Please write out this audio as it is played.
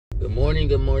Good morning,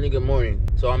 good morning, good morning.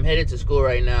 So I'm headed to school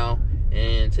right now,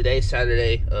 and today's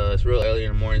Saturday. It's real early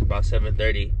in the morning, it's about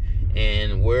 7:30.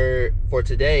 And for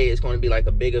today, it's going to be like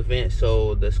a big event.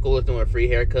 So the school is doing free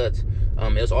haircuts.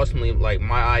 It was ultimately like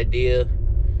my idea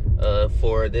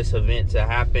for this event to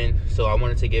happen. So I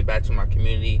wanted to get back to my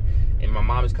community, and my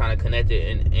mom is kind of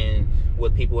connected and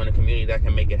with people in the community that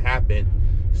can make it happen.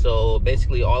 So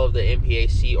basically all of the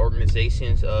NPAC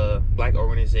organizations, black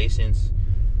organizations,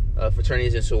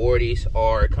 fraternities and sororities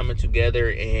are coming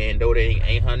together and donating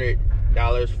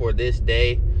 $800 for this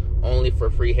day only for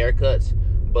free haircuts.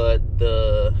 But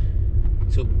to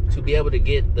be able to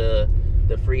get the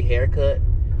free haircut,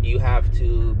 you have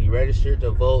to be registered to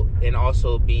vote and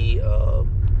also be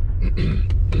dang,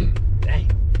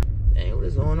 what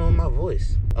is going on with my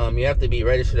voice? You have to be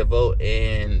registered to vote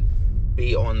and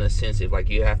be on the census. Like,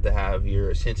 you have to have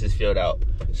your census filled out.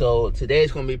 So today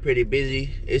is going to be pretty busy.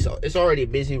 It's already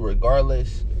busy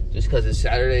regardless, just because it's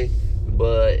Saturday,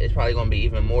 but it's probably going to be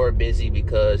even more busy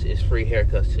because it's free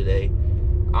haircuts today.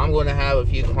 I'm going to have a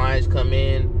few clients come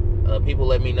in. People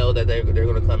let me know that they're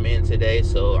going to come in today,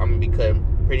 so I'm going to be cutting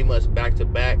pretty much back to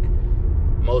back,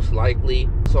 most likely.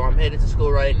 So I'm headed to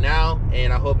school right now,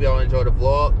 and I hope y'all enjoy the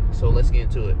vlog. So let's get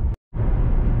into it.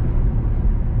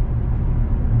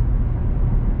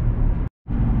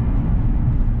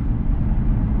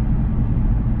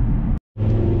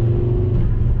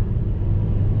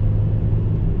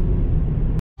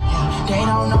 They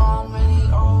don't know I'm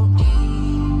really OD.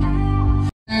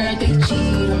 Like they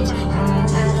cheaters.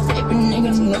 Paper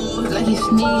niggas nose like he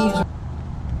sneezed.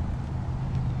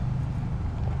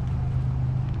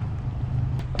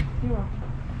 You're welcome.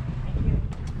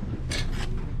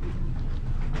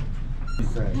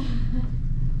 Thank you.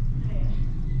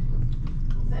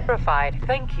 Verified.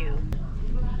 Thank you.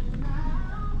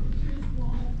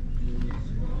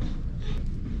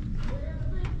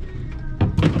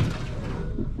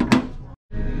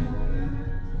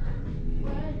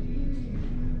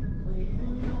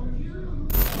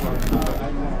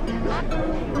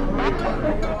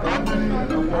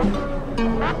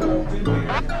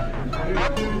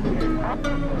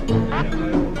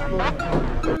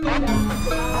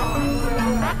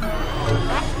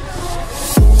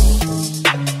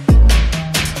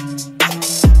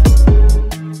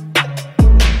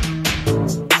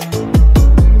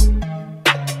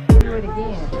 Do it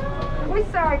again. We're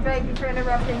sorry, baby, for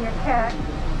interrupting your cat.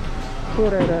 Pull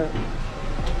that up.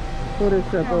 Pull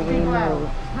this up over your nose.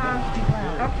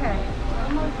 Okay.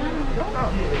 Oh,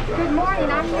 good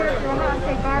morning. I'm here at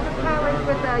R.O.S. Barber College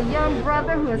with a young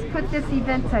brother who has put this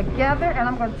event together, and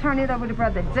I'm going to turn it over to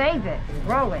Brother David.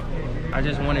 Roll it. I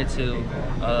just wanted to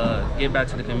get back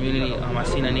to the community. I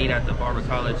seen a need at the Barber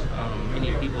College.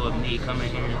 Many people of need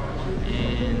coming here,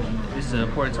 and this is an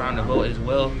important time to vote as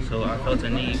well. So I felt a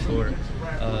need for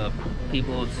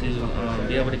people to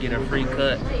be able to get a free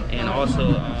cut, and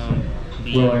also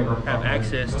have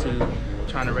access to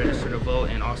trying to register to vote,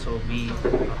 and also be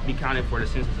counted for the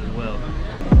census as well.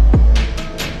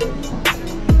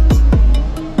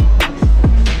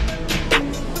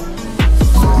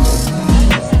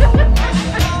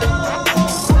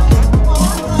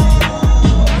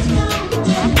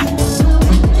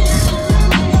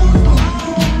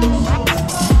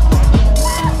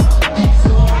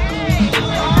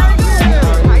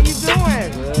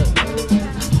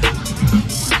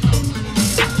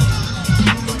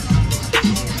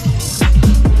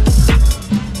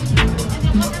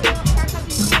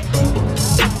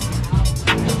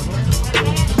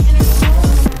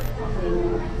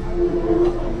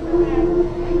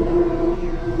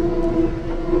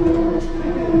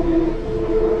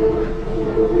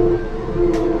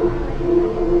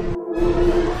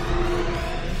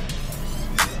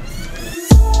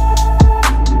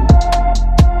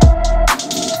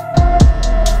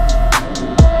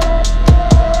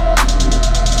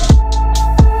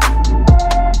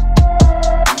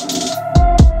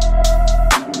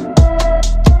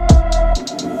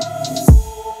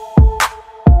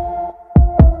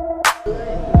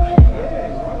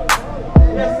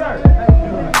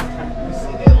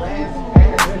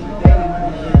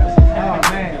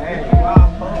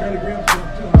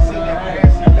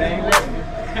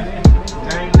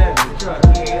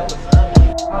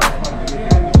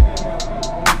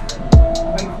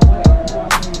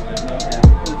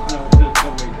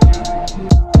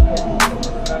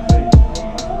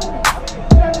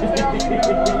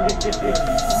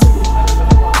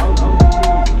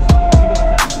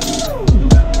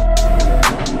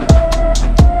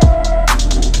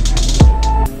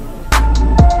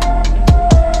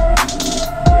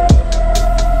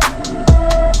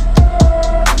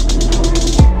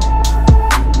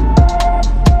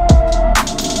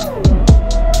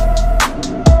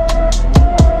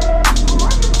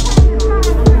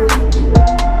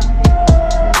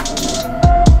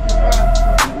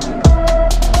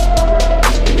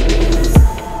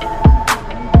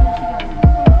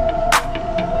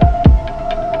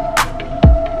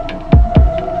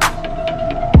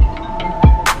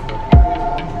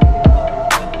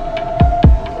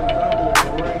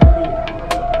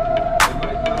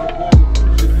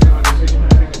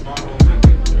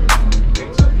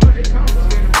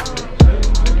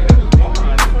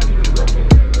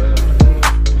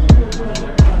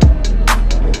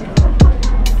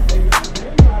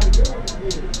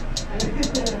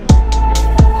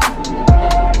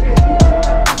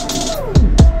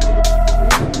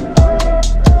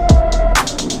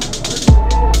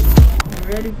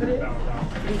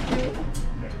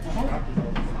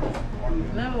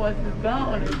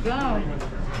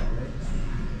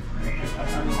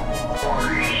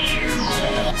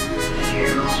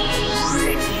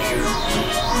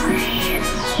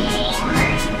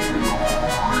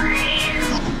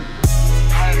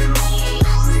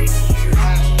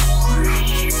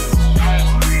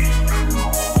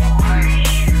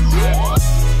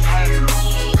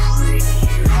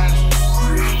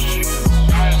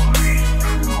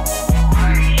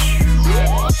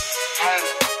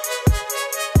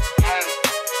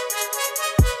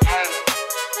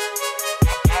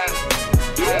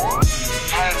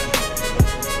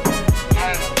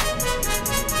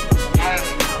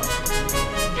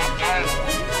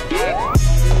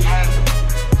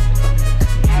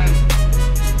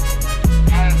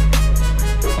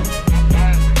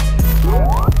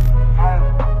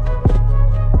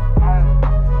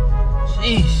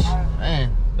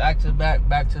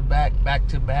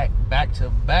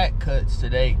 back-to-back cuts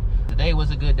today. Today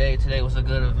was a good day. Today was a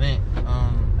good event.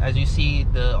 As you see,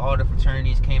 all the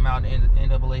fraternities came out.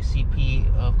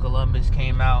 NAACP of Columbus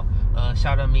came out,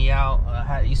 shouted me out.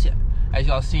 As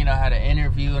y'all seen, I had an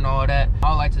interview and all that. I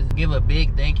would like to give a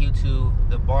big thank you to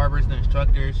the barbers, the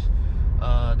instructors,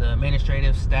 the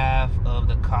administrative staff of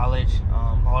the college,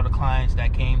 all the clients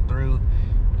that came through,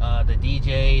 the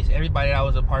DJs, everybody that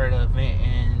was a part of the event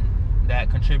and that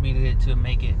contributed to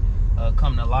make it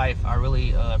come to life. I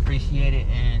really appreciate it,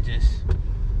 and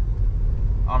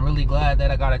I'm really glad that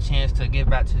I got a chance to give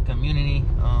back to the community.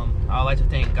 I'd like to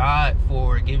thank God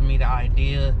for giving me the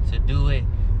idea to do it.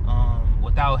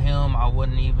 Without him,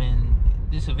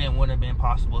 this event wouldn't have been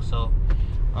possible. So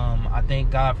I thank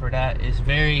God for that. It's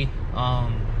very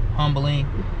humbling.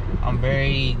 I'm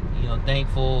very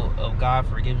thankful of God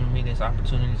for giving me this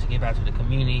opportunity to give back to the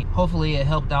community. Hopefully it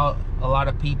helped out a lot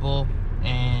of people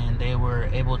and they were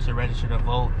able to register to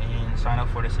vote and sign up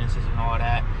for the census and all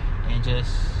that, and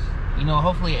just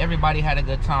hopefully everybody had a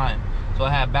good time. So I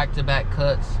had back-to-back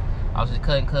cuts. I was just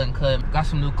cutting. Got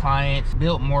some new clients,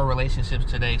 built more relationships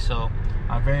today. So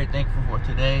I'm very thankful for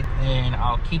today, and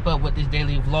I'll keep up with this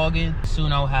daily vlogging.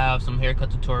 Soon I'll have some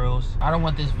haircut tutorials. I don't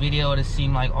want this video to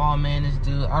seem like, oh man, this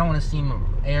dude, I don't want to seem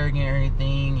arrogant or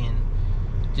anything, and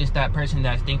just that person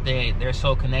that think they're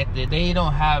so connected. They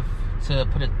don't have to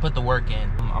put the work in.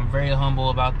 I'm very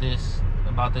humble about this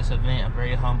event. I'm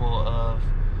very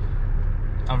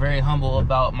humble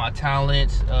about my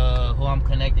talents, who I'm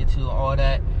connected to, all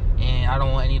that. And I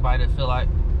don't want anybody to feel like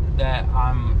that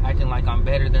I'm acting like I'm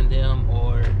better than them,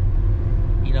 or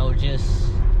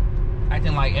just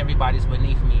acting like everybody's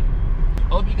beneath me.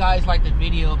 Hope you guys like the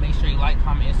video. Make sure you like,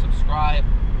 comment, and subscribe.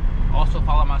 Also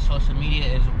follow my social media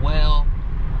as well,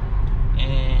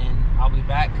 and I'll be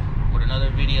back with another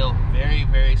video very,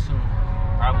 very soon,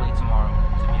 probably tomorrow,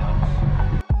 to be honest.